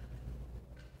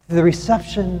through the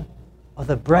reception of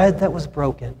the bread that was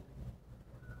broken,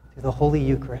 through the Holy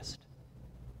Eucharist.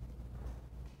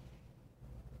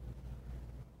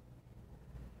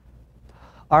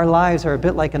 our lives are a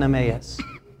bit like an Emmaus.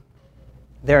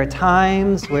 There are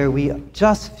times where we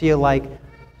just feel like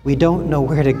we don't know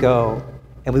where to go,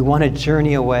 and we want to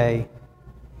journey away,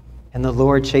 and the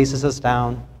Lord chases us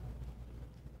down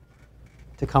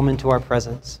to come into our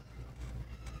presence.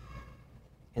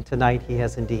 And tonight he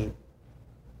has indeed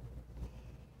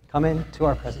come into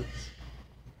our presence.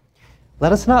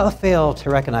 Let us not fail to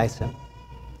recognize him.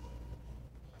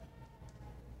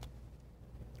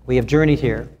 We have journeyed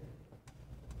here,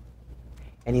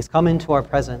 and he's come into our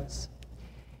presence.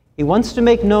 He wants to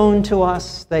make known to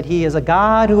us that he is a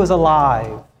God who is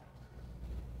alive,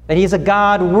 that he is a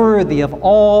God worthy of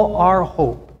all our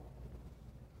hope,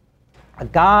 a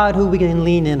God who we can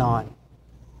lean in on,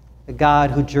 a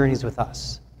God who journeys with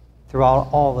us throughout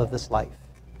all of this life.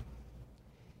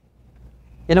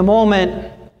 In a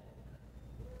moment,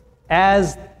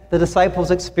 as the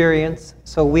disciples experience,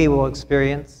 so we will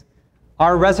experience,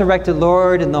 our resurrected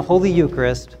Lord in the Holy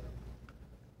Eucharist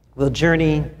will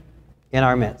journey in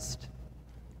our midst.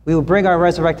 We will bring our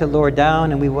resurrected Lord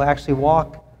down, and we will actually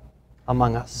walk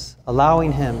among us,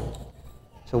 allowing him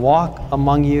to walk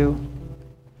among you,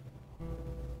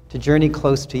 to journey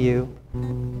close to you,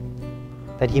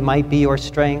 that he might be your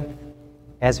strength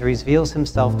as he reveals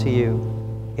himself to you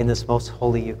in this most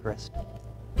holy Eucharist.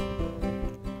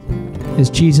 As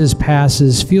Jesus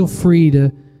passes, feel free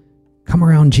to come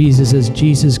around Jesus as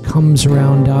Jesus comes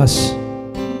around us,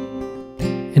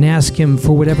 and ask him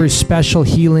for whatever special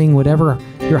healing, whatever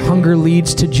your hunger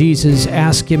leads to Jesus.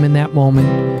 Ask him in that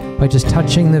moment by just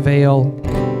touching the veil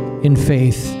in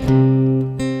faith.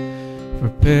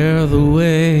 Prepare the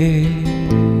way,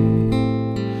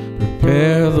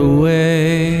 prepare the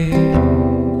way,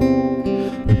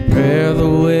 prepare the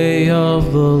way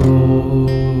of the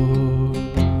Lord.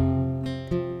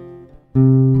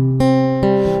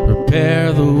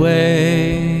 Prepare the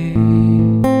way,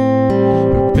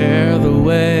 prepare the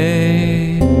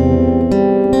way,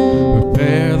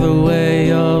 prepare the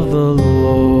way of the Lord.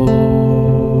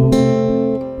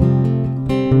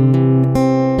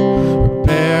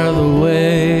 Prepare the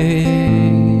way,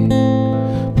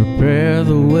 prepare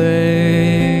the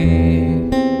way,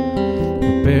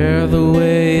 prepare the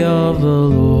way of the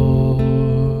Lord.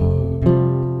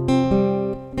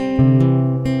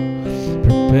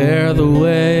 Prepare the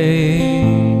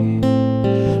way,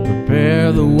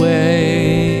 prepare the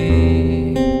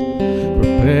way,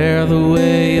 prepare the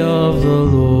way of the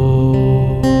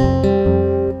Lord.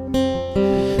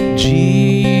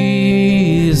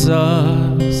 Jesus,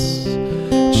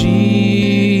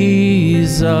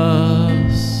 Jesus,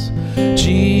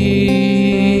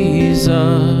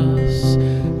 Jesus,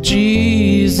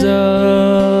 Jesus,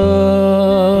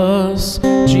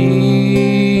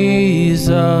 Jesus,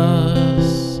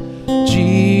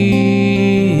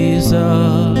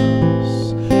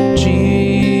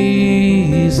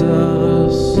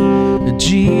 Jesus,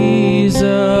 Jesus.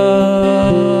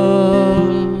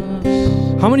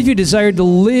 How many of you desired to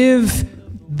live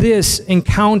this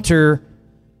encounter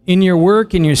in your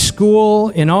work, in your school,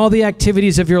 in all the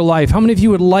activities of your life? How many of you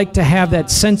would like to have that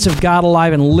sense of God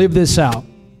alive and live this out?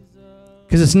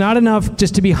 Because it's not enough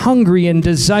just to be hungry and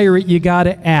desire it. You got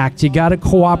to act. You got to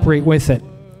cooperate with it.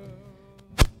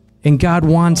 And God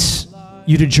wants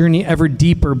you to journey ever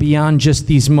deeper beyond just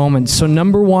these moments. So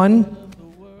number one,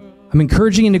 I'm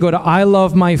encouraging you to go to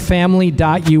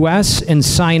ilovemyfamily.us and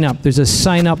sign up. There's a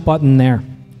sign up button there.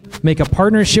 Make a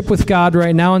partnership with God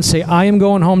right now and say, I am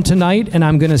going home tonight and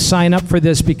I'm going to sign up for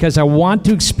this because I want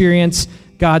to experience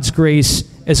God's grace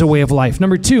as a way of life.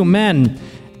 Number two, men.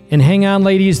 And hang on,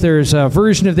 ladies, there's a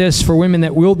version of this for women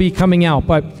that will be coming out,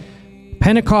 but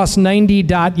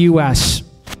Pentecost90.us.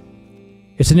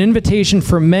 It's an invitation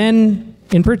for men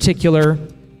in particular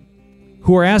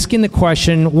who are asking the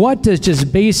question, what does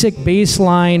just basic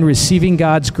baseline receiving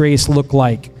God's grace look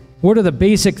like? What are the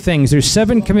basic things? There's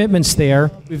 7 commitments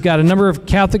there. We've got a number of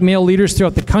Catholic male leaders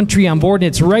throughout the country on board, and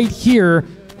it's right here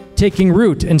taking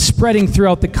root and spreading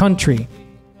throughout the country.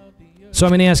 So I'm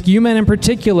going to ask you men in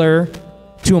particular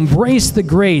to embrace the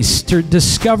grace, to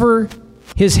discover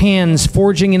his hands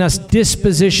forging in us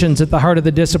dispositions at the heart of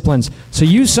the disciplines. So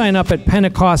you sign up at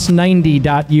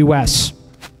Pentecost90.us.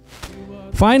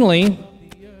 Finally,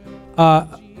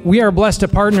 we are blessed to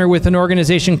partner with an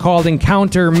organization called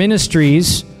Encounter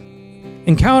Ministries.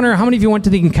 Encounter, how many of you went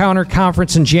to the Encounter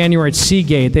Conference in January at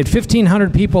Seagate? They had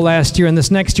 1,500 people last year, and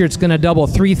this next year it's going to double,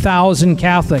 3,000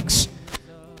 Catholics.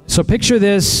 So picture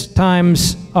this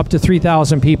times up to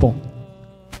 3,000 people.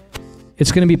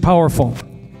 It's going to be powerful.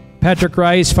 Patrick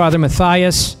Rice, Father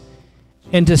Matthias.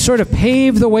 And to sort of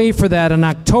pave the way for that, on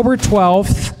October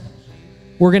 12th,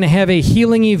 we're going to have a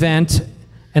healing event.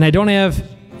 And I don't have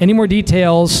any more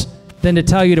details than to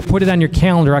tell you to put it on your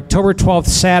calendar. October 12th,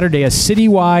 Saturday, a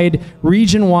citywide,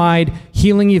 region-wide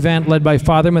healing event led by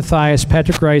Father Matthias,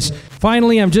 Patrick Rice.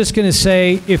 Finally, I'm just going to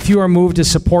say, if you are moved to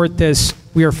support this,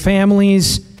 we are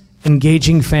families,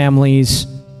 engaging families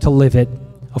to live it.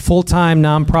 A full-time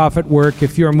nonprofit work.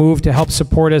 If you are moved to help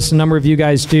support us, a number of you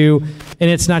guys do. And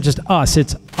it's not just us,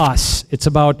 it's us. It's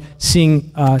about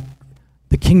seeing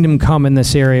the kingdom come in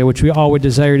this area, which we all would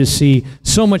desire to see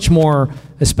so much more,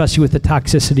 especially with the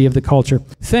toxicity of the culture.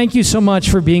 Thank you so much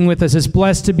for being with us. It's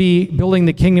blessed to be building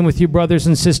the kingdom with you, brothers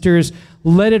and sisters.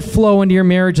 Let it flow into your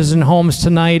marriages and homes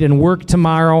tonight and work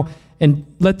tomorrow. And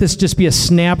let this just be a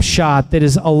snapshot that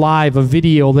is alive, a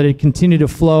video, that it continue to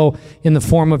flow in the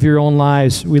form of your own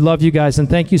lives. We love you guys, and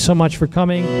thank you so much for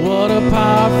coming. What a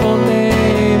powerful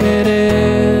name it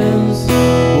is.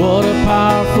 What a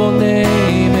powerful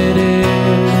name it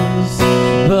is.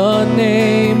 The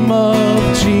name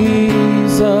of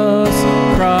Jesus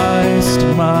Christ,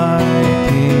 my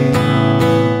King.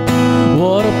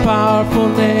 What a powerful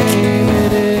name.